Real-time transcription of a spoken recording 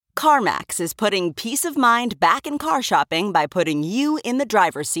CarMax is putting peace of mind back in car shopping by putting you in the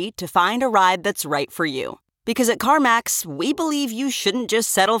driver's seat to find a ride that's right for you. Because at CarMax, we believe you shouldn't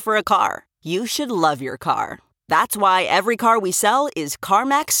just settle for a car. You should love your car. That's why every car we sell is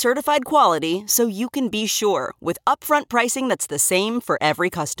CarMax certified quality, so you can be sure with upfront pricing that's the same for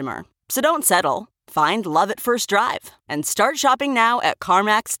every customer. So don't settle. Find love at first drive and start shopping now at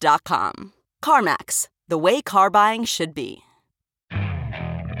CarMax.com. CarMax, the way car buying should be.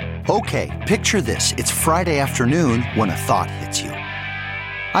 Okay, picture this. It's Friday afternoon when a thought hits you.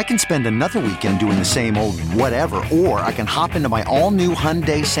 I can spend another weekend doing the same old whatever, or I can hop into my all-new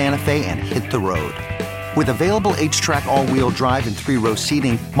Hyundai Santa Fe and hit the road. With available H-Track all-wheel drive and 3-row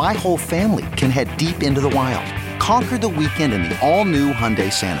seating, my whole family can head deep into the wild. Conquer the weekend in the all-new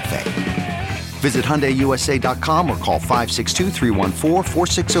Hyundai Santa Fe. Visit HyundaiUSA.com or call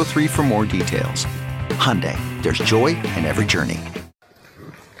 562-314-4603 for more details. Hyundai, there's joy in every journey.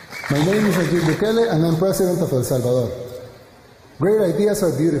 My name is Nayib Bukele and I'm president of El Salvador. Great ideas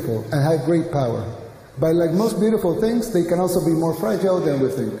are beautiful and have great power. But like most beautiful things, they can also be more fragile than we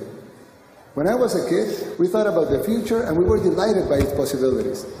think. When I was a kid, we thought about the future and we were delighted by its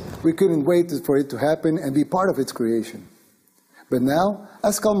possibilities. We couldn't wait for it to happen and be part of its creation. But now,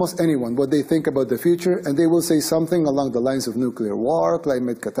 ask almost anyone what they think about the future and they will say something along the lines of nuclear war,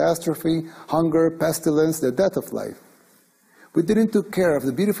 climate catastrophe, hunger, pestilence, the death of life. We didn't take care of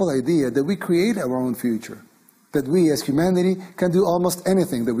the beautiful idea that we create our own future, that we as humanity can do almost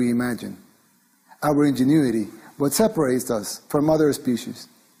anything that we imagine. Our ingenuity, what separates us from other species.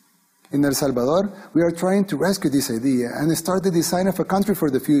 In El Salvador, we are trying to rescue this idea and start the design of a country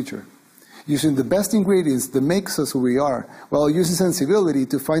for the future, using the best ingredients that makes us who we are, while using sensibility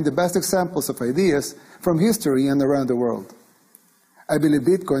to find the best examples of ideas from history and around the world. I believe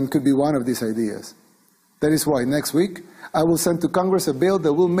Bitcoin could be one of these ideas. That is why next week, I will send to Congress a bill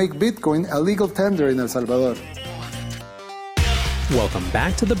that will make Bitcoin a legal tender in El Salvador. Welcome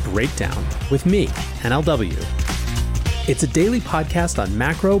back to The Breakdown with me, NLW. It's a daily podcast on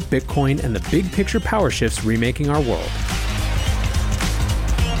macro, Bitcoin, and the big picture power shifts remaking our world.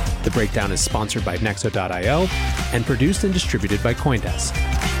 The Breakdown is sponsored by Nexo.io and produced and distributed by CoinDesk.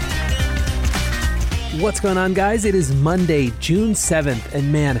 What's going on, guys? It is Monday, June 7th,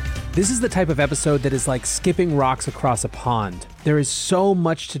 and man, this is the type of episode that is like skipping rocks across a pond. There is so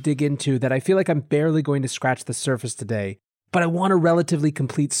much to dig into that I feel like I'm barely going to scratch the surface today. But I want a relatively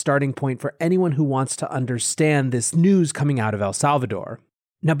complete starting point for anyone who wants to understand this news coming out of El Salvador.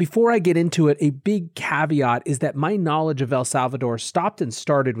 Now, before I get into it, a big caveat is that my knowledge of El Salvador stopped and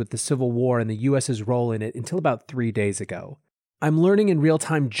started with the Civil War and the US's role in it until about 3 days ago. I'm learning in real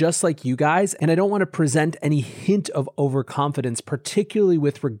time just like you guys, and I don't want to present any hint of overconfidence, particularly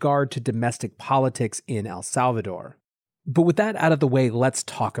with regard to domestic politics in El Salvador. But with that out of the way, let's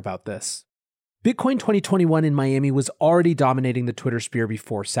talk about this. Bitcoin 2021 in Miami was already dominating the Twitter sphere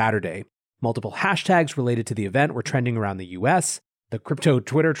before Saturday. Multiple hashtags related to the event were trending around the US. The crypto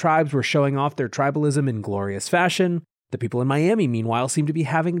Twitter tribes were showing off their tribalism in glorious fashion. The people in Miami, meanwhile, seemed to be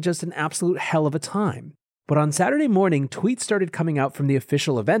having just an absolute hell of a time. But on Saturday morning, tweets started coming out from the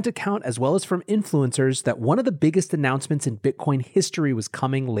official event account as well as from influencers that one of the biggest announcements in Bitcoin history was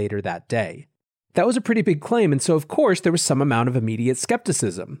coming later that day. That was a pretty big claim, and so of course there was some amount of immediate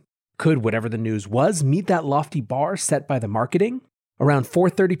skepticism. Could whatever the news was meet that lofty bar set by the marketing? Around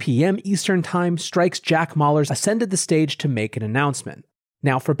 4:30 p.m. Eastern Time, Strike's Jack Mallers ascended the stage to make an announcement.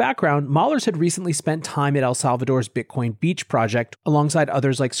 Now, for background, Mallers had recently spent time at El Salvador's Bitcoin Beach project alongside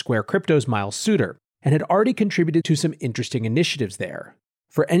others like Square Crypto's Miles Suter, and had already contributed to some interesting initiatives there.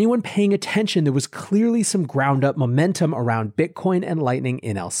 For anyone paying attention, there was clearly some ground-up momentum around Bitcoin and Lightning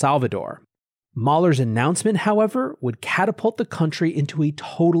in El Salvador. Mahler's announcement, however, would catapult the country into a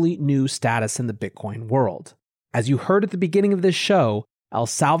totally new status in the Bitcoin world. As you heard at the beginning of this show, El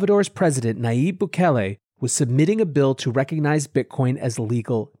Salvador's president, Nayib Bukele, was submitting a bill to recognize Bitcoin as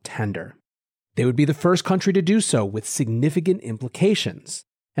legal tender. They would be the first country to do so, with significant implications.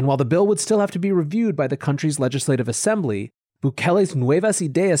 And while the bill would still have to be reviewed by the country's legislative assembly, Bukele's Nuevas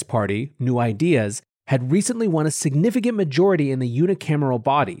Ideas party, New Ideas, had recently won a significant majority in the unicameral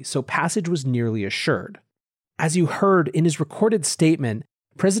body, so passage was nearly assured. As you heard in his recorded statement,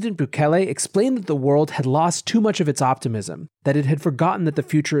 President Bukele explained that the world had lost too much of its optimism, that it had forgotten that the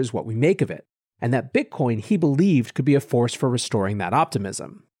future is what we make of it, and that Bitcoin, he believed, could be a force for restoring that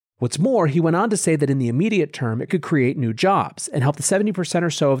optimism. What's more, he went on to say that in the immediate term, it could create new jobs and help the 70% or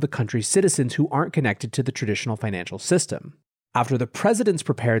so of the country's citizens who aren't connected to the traditional financial system. After the president's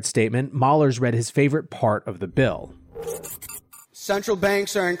prepared statement, Mallers read his favorite part of the bill. Central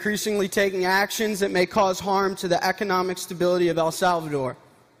banks are increasingly taking actions that may cause harm to the economic stability of El Salvador.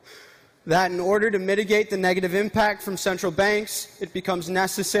 that in order to mitigate the negative impact from central banks, it becomes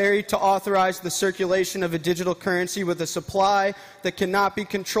necessary to authorize the circulation of a digital currency with a supply that cannot be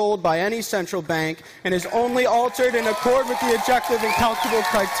controlled by any central bank and is only altered in accord with the objective and calculable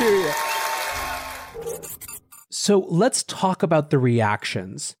criteria. So let's talk about the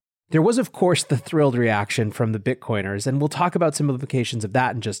reactions. There was, of course, the thrilled reaction from the Bitcoiners, and we'll talk about some implications of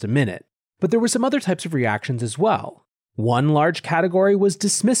that in just a minute. But there were some other types of reactions as well. One large category was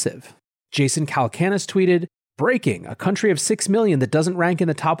dismissive. Jason Calacanis tweeted, "Breaking, a country of 6 million that doesn't rank in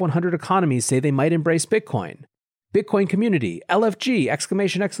the top 100 economies say they might embrace Bitcoin. Bitcoin community, LFG,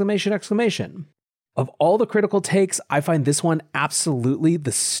 exclamation, exclamation, exclamation." Of all the critical takes, I find this one absolutely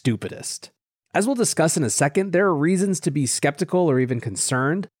the stupidest. As we'll discuss in a second, there are reasons to be skeptical or even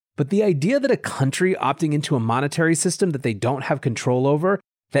concerned, but the idea that a country opting into a monetary system that they don't have control over,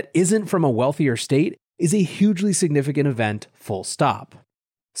 that isn't from a wealthier state, is a hugely significant event, full stop.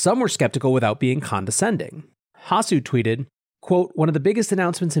 Some were skeptical without being condescending. Hasu tweeted, quote, "One of the biggest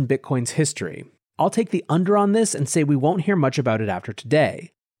announcements in Bitcoin's history. I'll take the under on this and say we won't hear much about it after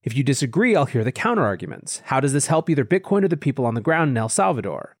today. If you disagree, I'll hear the counter-arguments. How does this help either Bitcoin or the people on the ground in El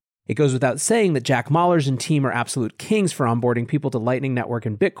Salvador? It goes without saying that Jack Mallers and team are absolute kings for onboarding people to Lightning Network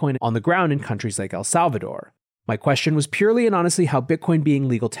and Bitcoin on the ground in countries like El Salvador. My question was purely and honestly how Bitcoin being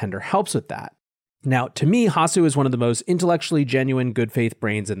legal tender helps with that. Now, to me, Hasu is one of the most intellectually genuine, good faith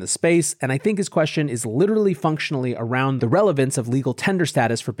brains in the space, and I think his question is literally functionally around the relevance of legal tender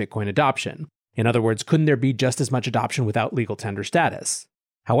status for Bitcoin adoption. In other words, couldn't there be just as much adoption without legal tender status?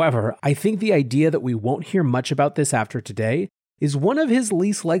 However, I think the idea that we won't hear much about this after today is one of his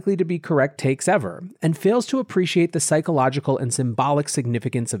least likely to be correct takes ever, and fails to appreciate the psychological and symbolic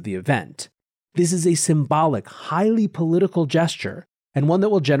significance of the event. This is a symbolic, highly political gesture, and one that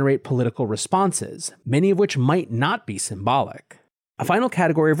will generate political responses, many of which might not be symbolic. A final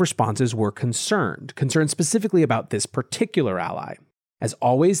category of responses were concerned specifically about this particular ally. As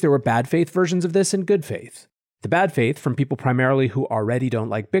always, there were bad faith versions of this and good faith. The bad faith, from people primarily who already don't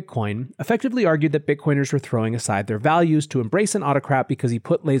like Bitcoin, effectively argued that Bitcoiners were throwing aside their values to embrace an autocrat because he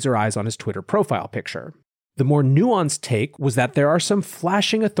put laser eyes on his Twitter profile picture. The more nuanced take was that there are some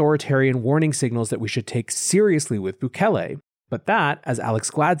flashing authoritarian warning signals that we should take seriously with Bukele, but that, as Alex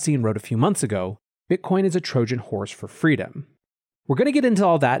Gladstein wrote a few months ago, Bitcoin is a Trojan horse for freedom. We're going to get into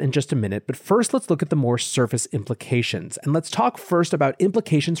all that in just a minute, but first let's look at the more surface implications, and let's talk first about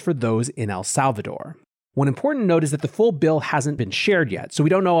implications for those in El Salvador. One important note is that the full bill hasn't been shared yet, so we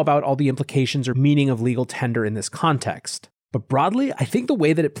don't know about all the implications or meaning of legal tender in this context. But broadly, I think the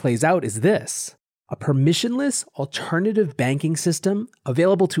way that it plays out is this: a permissionless alternative banking system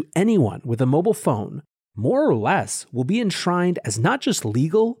available to anyone with a mobile phone, more or less, will be enshrined as not just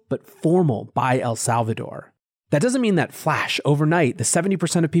legal, but formal by El Salvador. That doesn't mean that flash, overnight, the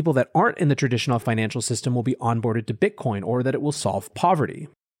 70% of people that aren't in the traditional financial system will be onboarded to Bitcoin or that it will solve poverty.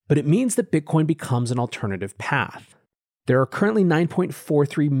 But it means that Bitcoin becomes an alternative path. There are currently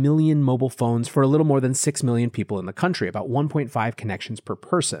 9.43 million mobile phones for a little more than 6 million people in the country, about 1.5 connections per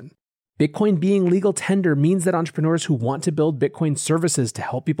person. Bitcoin being legal tender means that entrepreneurs who want to build Bitcoin services to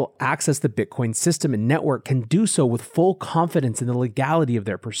help people access the Bitcoin system and network can do so with full confidence in the legality of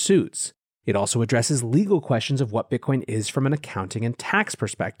their pursuits. It also addresses legal questions of what Bitcoin is from an accounting and tax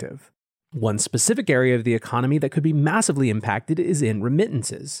perspective. One specific area of the economy that could be massively impacted is in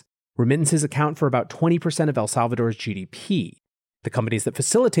remittances. Remittances account for about 20% of El Salvador's GDP. The companies that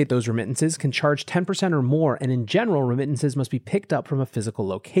facilitate those remittances can charge 10% or more, and in general, remittances must be picked up from a physical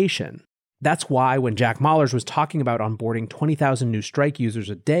location. That's why when Jack Mallers was talking about onboarding 20,000 new Strike users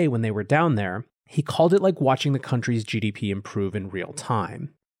a day when they were down there, he called it like watching the country's GDP improve in real time.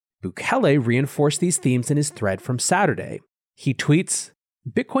 Bukele reinforced these themes in his thread from Saturday. He tweets,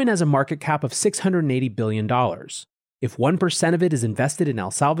 "Bitcoin has a market cap of $680 billion. If 1% of it is invested in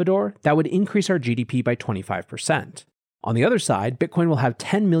El Salvador, that would increase our GDP by 25%. On the other side, Bitcoin will have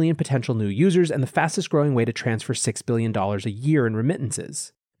 10 million potential new users and the fastest growing way to transfer $6 billion a year in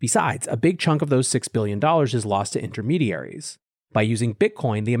remittances. Besides, a big chunk of those $6 billion is lost to intermediaries. By using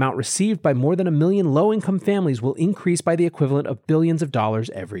Bitcoin, the amount received by more than 1 million low-income families will increase by the equivalent of billions of dollars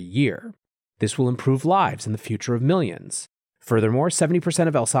every year. This will improve lives and the future of millions. Furthermore, 70%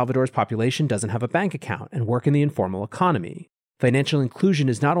 of El Salvador's population doesn't have a bank account and work in the informal economy. Financial inclusion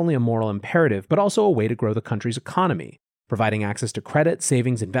is not only a moral imperative, but also a way to grow the country's economy, providing access to credit,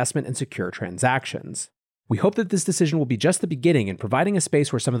 savings, investment, and secure transactions. We hope that this decision will be just the beginning in providing a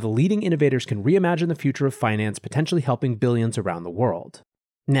space where some of the leading innovators can reimagine the future of finance, potentially helping billions around the world."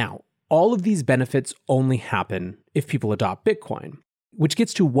 Now, all of these benefits only happen if people adopt Bitcoin, which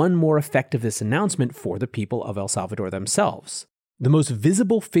gets to one more effect of this announcement for the people of El Salvador themselves. The most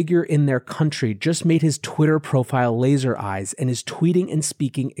visible figure in their country just made his Twitter profile laser eyes and is tweeting and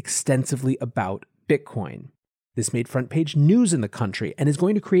speaking extensively about Bitcoin. This made front page news in the country and is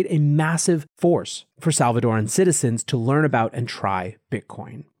going to create a massive force for Salvadoran citizens to learn about and try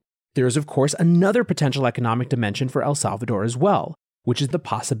Bitcoin. There is, of course, another potential economic dimension for El Salvador as well, which is the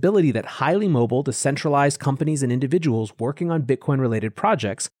possibility that highly mobile, decentralized companies and individuals working on Bitcoin-related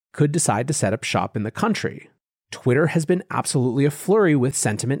projects could decide to set up shop in the country. Twitter has been absolutely aflurry with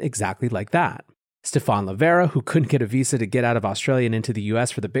sentiment exactly like that. Stefan Lavera, who couldn't get a visa to get out of Australia and into the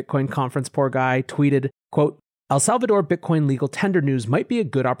US for the Bitcoin conference, poor guy, tweeted, quote, El Salvador Bitcoin legal tender news might be a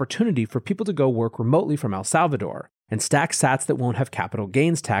good opportunity for people to go work remotely from El Salvador and stack sats that won't have capital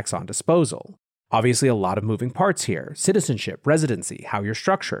gains tax on disposal. Obviously a lot of moving parts here, citizenship, residency, how you're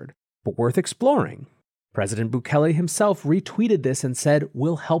structured, but worth exploring. President Bukele himself retweeted this and said,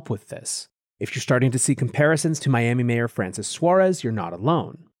 we'll help with this. If you're starting to see comparisons to Miami Mayor Francis Suarez, you're not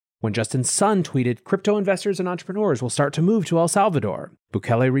alone. When Justin Sun tweeted, crypto investors and entrepreneurs will start to move to El Salvador,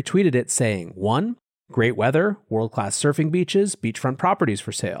 Bukele retweeted it saying, 1. Great weather, world-class surfing beaches, beachfront properties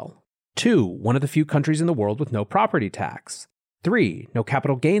for sale. 2. One of the few countries in the world with no property tax. 3. No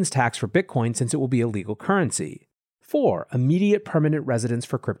capital gains tax for Bitcoin since it will be a legal currency. 4. Immediate permanent residence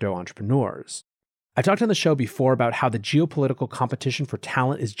for crypto entrepreneurs. I talked on the show before about how the geopolitical competition for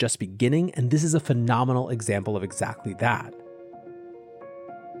talent is just beginning, and this is a phenomenal example of exactly that.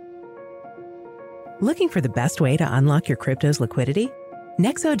 Looking for the best way to unlock your crypto's liquidity?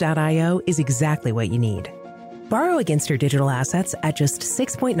 Nexo.io is exactly what you need. Borrow against your digital assets at just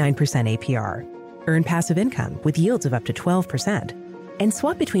 6.9% APR. Earn passive income with yields of up to 12%. And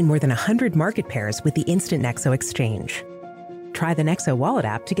swap between more than 100 market pairs with the Instant Nexo Exchange. Try the Nexo Wallet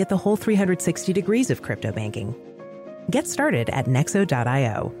app to get the whole 360 degrees of crypto banking. Get started at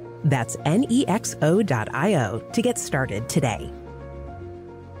Nexo.io. That's Nexo.io to get started today.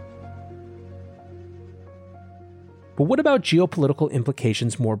 But what about geopolitical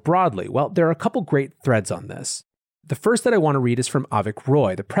implications more broadly? Well, there are a couple great threads on this. The first that I want to read is from Avik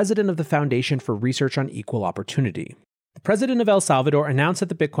Roy, the president of the Foundation for Research on Equal Opportunity. The president of El Salvador announced at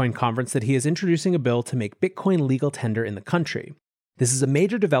the Bitcoin conference that he is introducing a bill to make Bitcoin legal tender in the country. This is a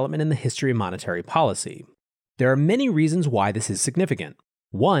major development in the history of monetary policy. There are many reasons why this is significant.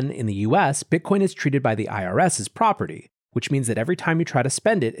 One, in the US, Bitcoin is treated by the IRS as property, which means that every time you try to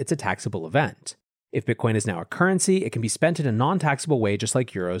spend it, it's a taxable event. If Bitcoin is now a currency, it can be spent in a non-taxable way just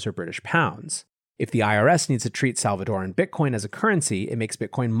like euros or British pounds. If the IRS needs to treat Salvadoran Bitcoin as a currency, it makes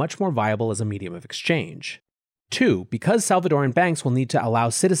Bitcoin much more viable as a medium of exchange. 2, because Salvadoran banks will need to allow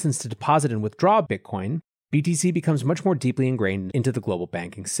citizens to deposit and withdraw Bitcoin, BTC becomes much more deeply ingrained into the global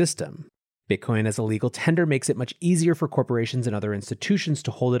banking system. Bitcoin as a legal tender makes it much easier for corporations and other institutions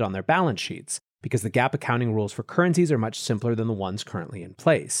to hold it on their balance sheets, because the GAAP accounting rules for currencies are much simpler than the ones currently in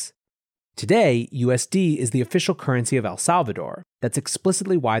place. Today, USD is the official currency of El Salvador. That's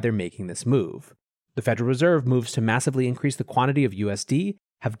explicitly why they're making this move. The Federal Reserve moves to massively increase the quantity of USD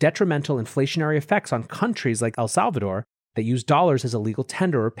have detrimental inflationary effects on countries like El Salvador that use dollars as a legal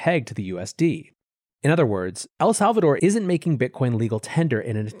tender or peg to the USD. In other words, El Salvador isn't making Bitcoin legal tender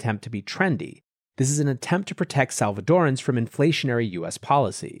in an attempt to be trendy. This is an attempt to protect Salvadorans from inflationary US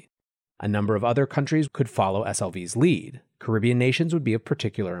policy. A number of other countries could follow SLV's lead. Caribbean nations would be of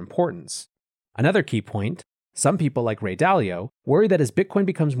particular importance. Another key point, some people like Ray Dalio worry that as Bitcoin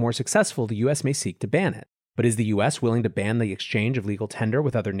becomes more successful, the US may seek to ban it. But is the US willing to ban the exchange of legal tender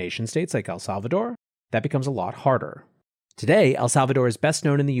with other nation-states like El Salvador? That becomes a lot harder. Today, El Salvador is best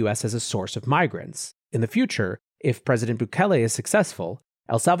known in the US as a source of migrants. In the future, if President Bukele is successful,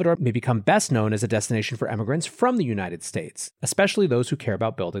 El Salvador may become best known as a destination for immigrants from the United States, especially those who care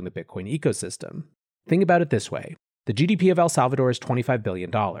about building the Bitcoin ecosystem. Think about it this way. The GDP of El Salvador is $25 billion.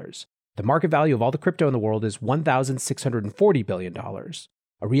 The market value of all the crypto in the world is $1,640 billion.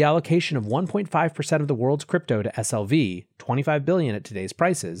 A reallocation of 1.5% of the world's crypto to SLV, $25 billion at today's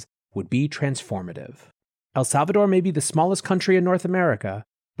prices, would be transformative. El Salvador may be the smallest country in North America,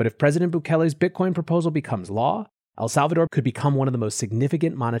 but if President Bukele's Bitcoin proposal becomes law, El Salvador could become one of the most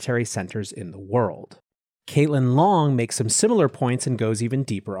significant monetary centers in the world. Caitlin Long makes some similar points and goes even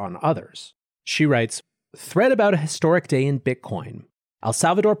deeper on others. She writes, "Thread about a historic day in Bitcoin. El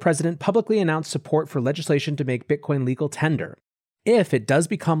Salvador president publicly announced support for legislation to make Bitcoin legal tender. If it does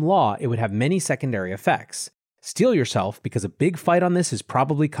become law, it would have many secondary effects. Steel yourself because a big fight on this is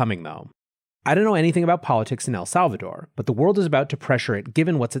probably coming though. I don't know anything about politics in El Salvador, but the world is about to pressure it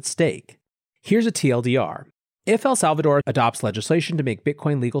given what's at stake. Here's a TLDR. If El Salvador adopts legislation to make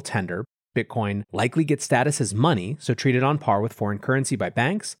Bitcoin legal tender, Bitcoin likely gets status as money, so treated on par with foreign currency by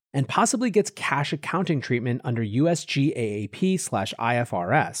banks, and possibly gets cash accounting treatment under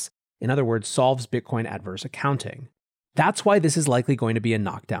USGAAP/IFRS, in other words, solves Bitcoin adverse accounting. That's why this is likely going to be a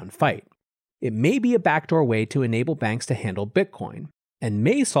knockdown fight. It may be a backdoor way to enable banks to handle Bitcoin, and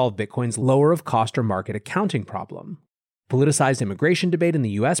may solve Bitcoin's lower of cost or market accounting problem. Politicized immigration debate in the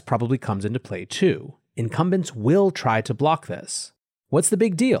US probably comes into play too. Incumbents will try to block this. What's the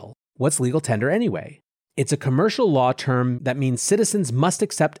big deal? What's legal tender anyway? It's a commercial law term that means citizens must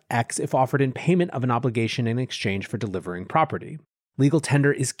accept X if offered in payment of an obligation in exchange for delivering property. Legal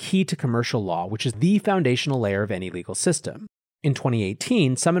tender is key to commercial law, which is the foundational layer of any legal system. In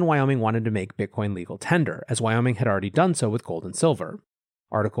 2018, some in Wyoming wanted to make Bitcoin legal tender, as Wyoming had already done so with gold and silver.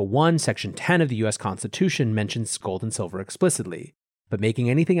 Article 1, Section 10 of the U.S. Constitution mentions gold and silver explicitly, but making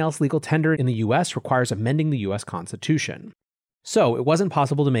anything else legal tender in the U.S. requires amending the U.S. Constitution. So, it wasn't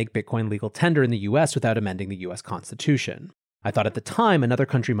possible to make Bitcoin legal tender in the US without amending the US Constitution. I thought at the time another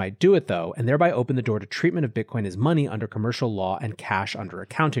country might do it though, and thereby open the door to treatment of Bitcoin as money under commercial law and cash under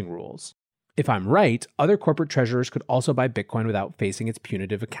accounting rules. If I'm right, other corporate treasurers could also buy Bitcoin without facing its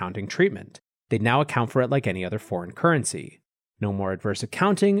punitive accounting treatment. They'd now account for it like any other foreign currency. No more adverse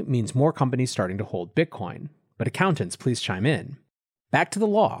accounting means more companies starting to hold Bitcoin. But accountants, please chime in. Back to the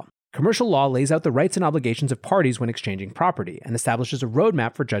law. Commercial law lays out the rights and obligations of parties when exchanging property and establishes a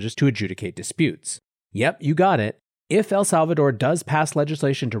roadmap for judges to adjudicate disputes. Yep, you got it. If El Salvador does pass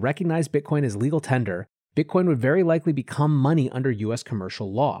legislation to recognize Bitcoin as legal tender, Bitcoin would very likely become money under US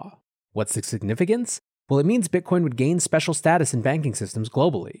commercial law. What's the significance? Well, it means Bitcoin would gain special status in banking systems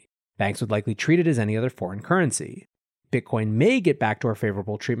globally. Banks would likely treat it as any other foreign currency. Bitcoin may get backdoor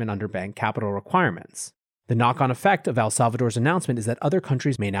favorable treatment under bank capital requirements. The knock-on effect of El Salvador's announcement is that other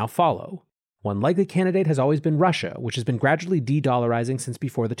countries may now follow. One likely candidate has always been Russia, which has been gradually de-dollarizing since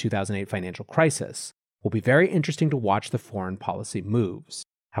before the 2008 financial crisis. It will be very interesting to watch the foreign policy moves.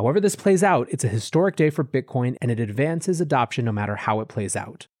 However this plays out, it's a historic day for Bitcoin and it advances adoption no matter how it plays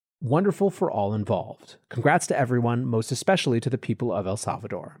out. Wonderful for all involved. Congrats to everyone, most especially to the people of El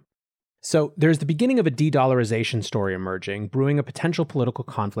Salvador. So there's the beginning of a de-dollarization story emerging, brewing a potential political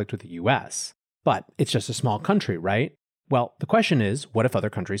conflict with the US. But it's just a small country, right? Well, the question is, what if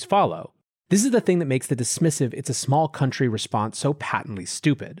other countries follow? This is the thing that makes the dismissive "it's a small country" response so patently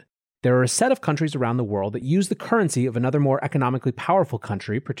stupid. There are a set of countries around the world that use the currency of another more economically powerful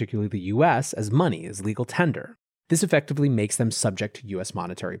country, particularly the US, as money, as legal tender. This effectively makes them subject to US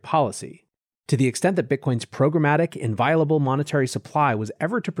monetary policy. To the extent that Bitcoin's programmatic, inviolable monetary supply was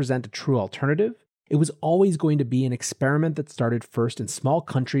ever to present a true alternative, it was always going to be an experiment that started first in small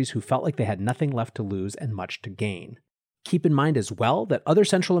countries who felt like they had nothing left to lose and much to gain. Keep in mind as well that other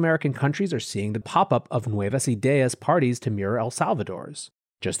Central American countries are seeing the pop-up of Nuevas Ideas parties to mirror El Salvador's.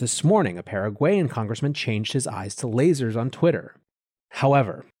 Just this morning, a Paraguayan congressman changed his eyes to lasers on Twitter.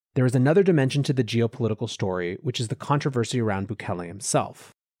 However, there is another dimension to the geopolitical story, which is the controversy around Bukele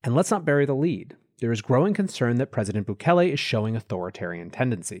himself. And let's not bury the lead. There is growing concern that President Bukele is showing authoritarian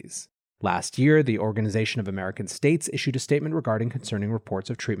tendencies. Last year, the Organization of American States issued a statement regarding concerning reports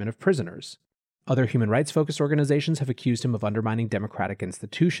of treatment of prisoners. Other human rights-focused organizations have accused him of undermining democratic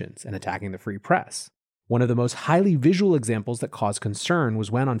institutions and attacking the free press. One of the most highly visual examples that caused concern was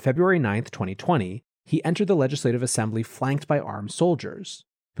when, on February 9, 2020, he entered the Legislative Assembly flanked by armed soldiers.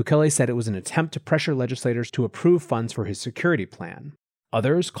 Bukele said it was an attempt to pressure legislators to approve funds for his security plan.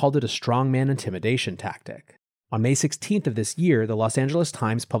 Others called it a strongman intimidation tactic. On May 16th of this year, the Los Angeles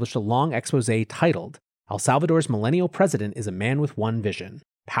Times published a long expose titled, "El Salvador's Millennial President is a Man with One Vision,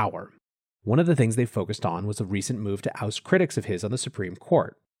 Power." One of the things they focused on was a recent move to oust critics of his on the Supreme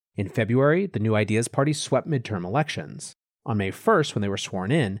Court. In February, the New Ideas Party swept midterm elections. On May 1st, when they were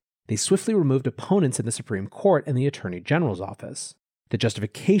sworn in, they swiftly removed opponents in the Supreme Court and the Attorney General's office. The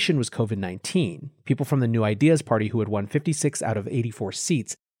justification was COVID-19. People from the New Ideas Party who had won 56 out of 84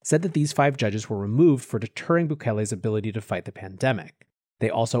 seats said that these 5 judges were removed for deterring Bukele's ability to fight the pandemic. They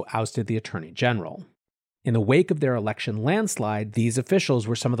also ousted the Attorney General. In the wake of their election landslide, these officials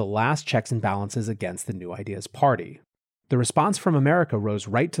were some of the last checks and balances against the New Ideas Party. The response from America rose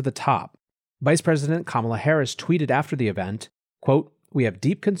right to the top. Vice President Kamala Harris tweeted after the event, quote, "We have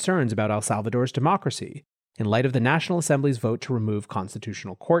deep concerns about El Salvador's democracy in light of the National Assembly's vote to remove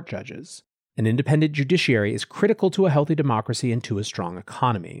constitutional court judges. An independent judiciary is critical to a healthy democracy and to a strong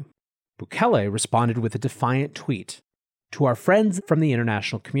economy." Bukele responded with a defiant tweet. "To our friends from the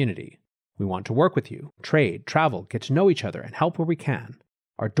international community, we want to work with you, trade, travel, get to know each other, and help where we can.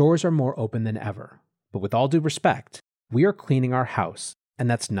 Our doors are more open than ever. But with all due respect, we are cleaning our house, and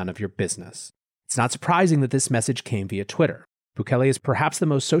that's none of your business." It's not surprising that this message came via Twitter. Bukele is perhaps the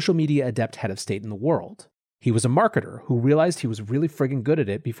most social media adept head of state in the world. He was a marketer who realized he was really friggin' good at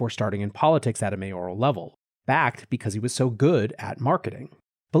it before starting in politics at a mayoral level, backed because he was so good at marketing.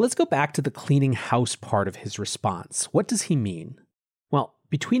 But let's go back to the cleaning house part of his response. What does he mean? Well,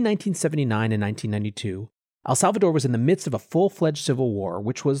 between 1979 and 1992, El Salvador was in the midst of a full-fledged civil war,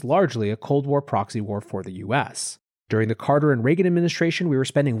 which was largely a Cold War proxy war for the US. During the Carter and Reagan administration, we were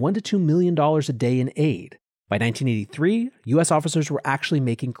spending $1 to $2 million a day in aid. By 1983, US officers were actually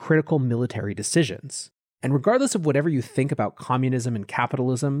making critical military decisions. And regardless of whatever you think about communism and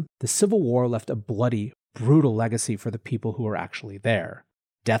capitalism, the Civil War left a bloody, brutal legacy for the people who were actually there.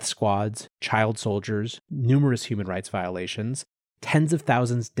 Death squads, child soldiers, numerous human rights violations, tens of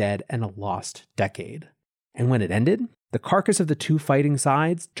thousands dead, and a lost decade. And when it ended, the carcass of the two fighting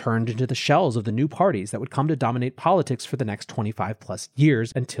sides turned into the shells of the new parties that would come to dominate politics for the next 25 plus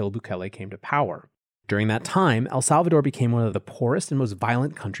years until Bukele came to power. During that time, El Salvador became one of the poorest and most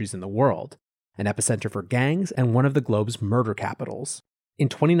violent countries in the world, an epicenter for gangs and one of the globe's murder capitals. In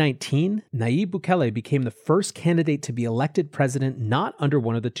 2019, Nayib Bukele became the first candidate to be elected president not under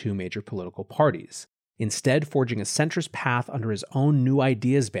one of the two major political parties, instead forging a centrist path under his own New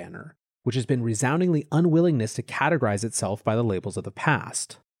Ideas banner, which has been resoundingly unwillingness to categorize itself by the labels of the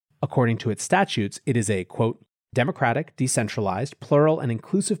past. According to its statutes, it is a, quote, democratic, decentralized, plural, and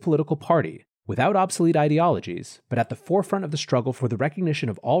inclusive political party, without obsolete ideologies, but at the forefront of the struggle for the recognition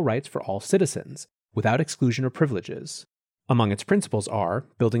of all rights for all citizens, without exclusion or privileges. Among its principles are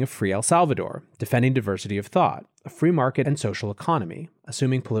building a free El Salvador, defending diversity of thought, a free market and social economy,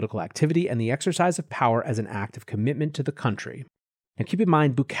 assuming political activity and the exercise of power as an act of commitment to the country. Now keep in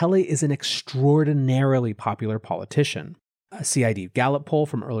mind, Bukele is an extraordinarily popular politician. A CID Gallup poll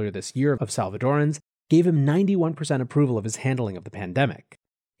from earlier this year of Salvadorans gave him 91% approval of his handling of the pandemic.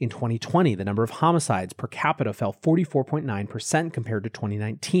 In 2020, the number of homicides per capita fell 44.9% compared to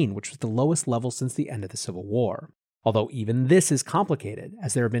 2019, which was the lowest level since the end of the Civil War. Although even this is complicated,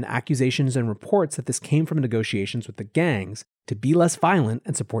 as there have been accusations and reports that this came from negotiations with the gangs to be less violent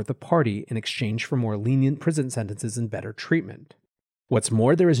and support the party in exchange for more lenient prison sentences and better treatment. What's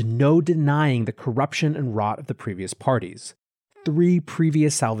more, there is no denying the corruption and rot of the previous parties. 3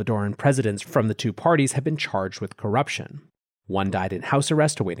 previous Salvadoran presidents from the two parties have been charged with corruption. One died in house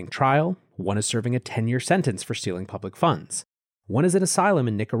arrest awaiting trial, one is serving a 10-year sentence for stealing public funds. One is in asylum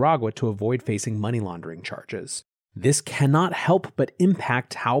in Nicaragua to avoid facing money laundering charges. This cannot help but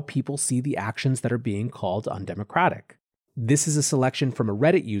impact how people see the actions that are being called undemocratic. This is a selection from a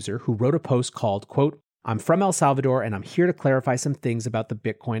Reddit user who wrote a post called, quote, I'm from El Salvador and I'm here to clarify some things about the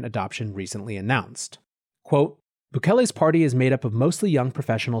Bitcoin adoption recently announced. Quote, Bukele's party is made up of mostly young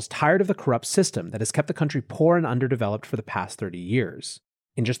professionals tired of the corrupt system that has kept the country poor and underdeveloped for the past 30 years.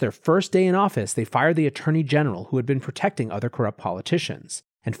 In just their first day in office, they fired the attorney general who had been protecting other corrupt politicians,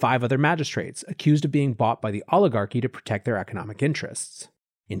 and 5 other magistrates accused of being bought by the oligarchy to protect their economic interests.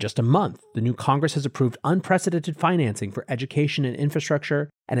 In just a month, the new Congress has approved unprecedented financing for education and infrastructure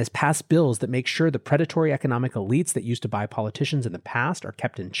and has passed bills that make sure the predatory economic elites that used to buy politicians in the past are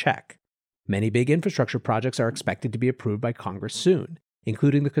kept in check. Many big infrastructure projects are expected to be approved by Congress soon,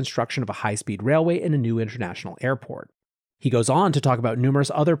 including the construction of a high-speed railway and a new international airport. He goes on to talk about numerous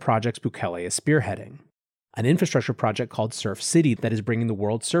other projects Bukele is spearheading. An infrastructure project called Surf City that is bringing the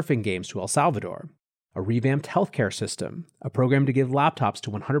World Surfing Games to El Salvador, a revamped healthcare system, a program to give laptops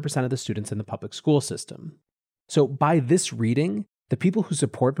to 100% of the students in the public school system. So by this reading, the people who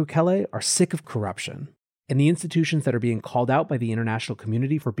support Bukele are sick of corruption, and the institutions that are being called out by the international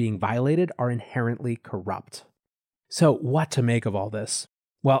community for being violated are inherently corrupt. So what to make of all this?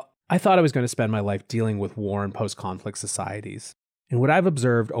 Well, I thought I was going to spend my life dealing with war and post-conflict societies. And what I've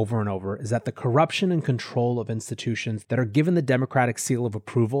observed over and over is that the corruption and control of institutions that are given the democratic seal of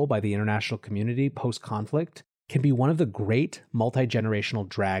approval by the international community post-conflict can be one of the great multi-generational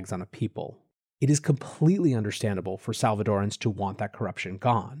drags on a people. It is completely understandable for Salvadorans to want that corruption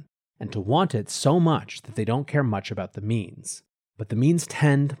gone, and to want it so much that they don't care much about the means. But the means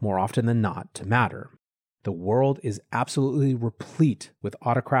tend, more often than not, to matter. The world is absolutely replete with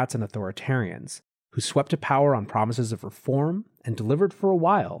autocrats and authoritarians who swept to power on promises of reform and delivered for a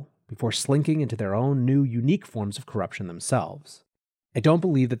while before slinking into their own new, unique forms of corruption themselves. I don't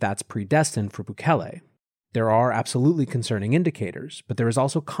believe that that's predestined for Bukele. There are absolutely concerning indicators, but there is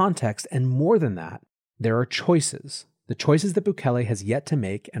also context, and more than that, there are choices. The choices that Bukele has yet to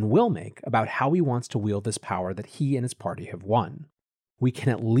make and will make about how he wants to wield this power that he and his party have won. We can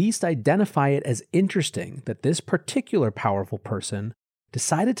at least identify it as interesting that this particular powerful person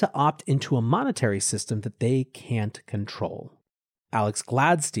decided to opt into a monetary system that they can't control. Alex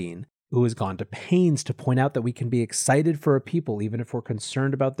Gladstein, who has gone to pains to point out that we can be excited for a people even if we're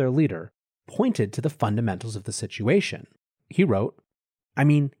concerned about their leader, pointed to the fundamentals of the situation. He wrote,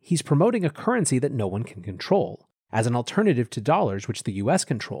 he's promoting a currency that no one can control, as an alternative to dollars which the US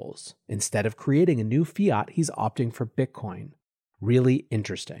controls. Instead of creating a new fiat, he's opting for Bitcoin. Really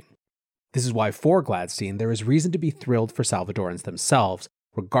interesting. This is why for Gladstein, there is reason to be thrilled for Salvadorans themselves,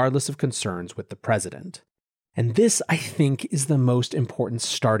 regardless of concerns with the president. And this, I think, is the most important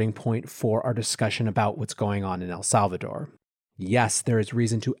starting point for our discussion about what's going on in El Salvador. Yes, there is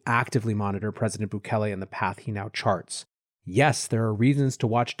reason to actively monitor President Bukele and the path he now charts. Yes, there are reasons to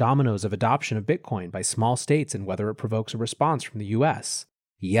watch dominoes of adoption of Bitcoin by small states and whether it provokes a response from the US.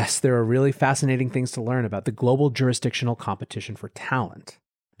 Yes, there are really fascinating things to learn about the global jurisdictional competition for talent.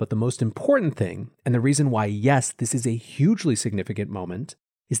 But the most important thing, and the reason why, yes, this is a hugely significant moment,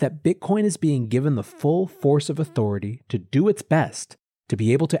 is that Bitcoin is being given the full force of authority to do its best to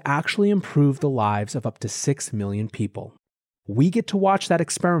be able to actually improve the lives of up to 6 million people. We get to watch that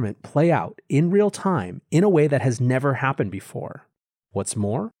experiment play out in real time in a way that has never happened before. What's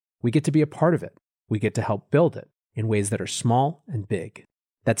more, we get to be a part of it. We get to help build it in ways that are small and big.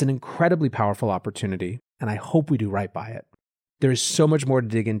 That's an incredibly powerful opportunity, and I hope we do right by it. There is so much more to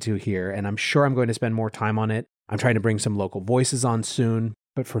dig into here, and I'm sure I'm going to spend more time on it. I'm trying to bring some local voices on soon,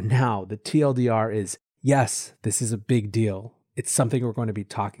 but for now, the TLDR is, yes, this is a big deal. It's something we're going to be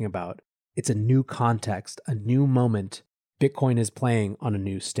talking about. It's a new context, a new moment. Bitcoin is playing on a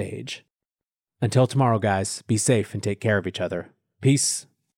new stage. Until tomorrow, guys, be safe and take care of each other. Peace.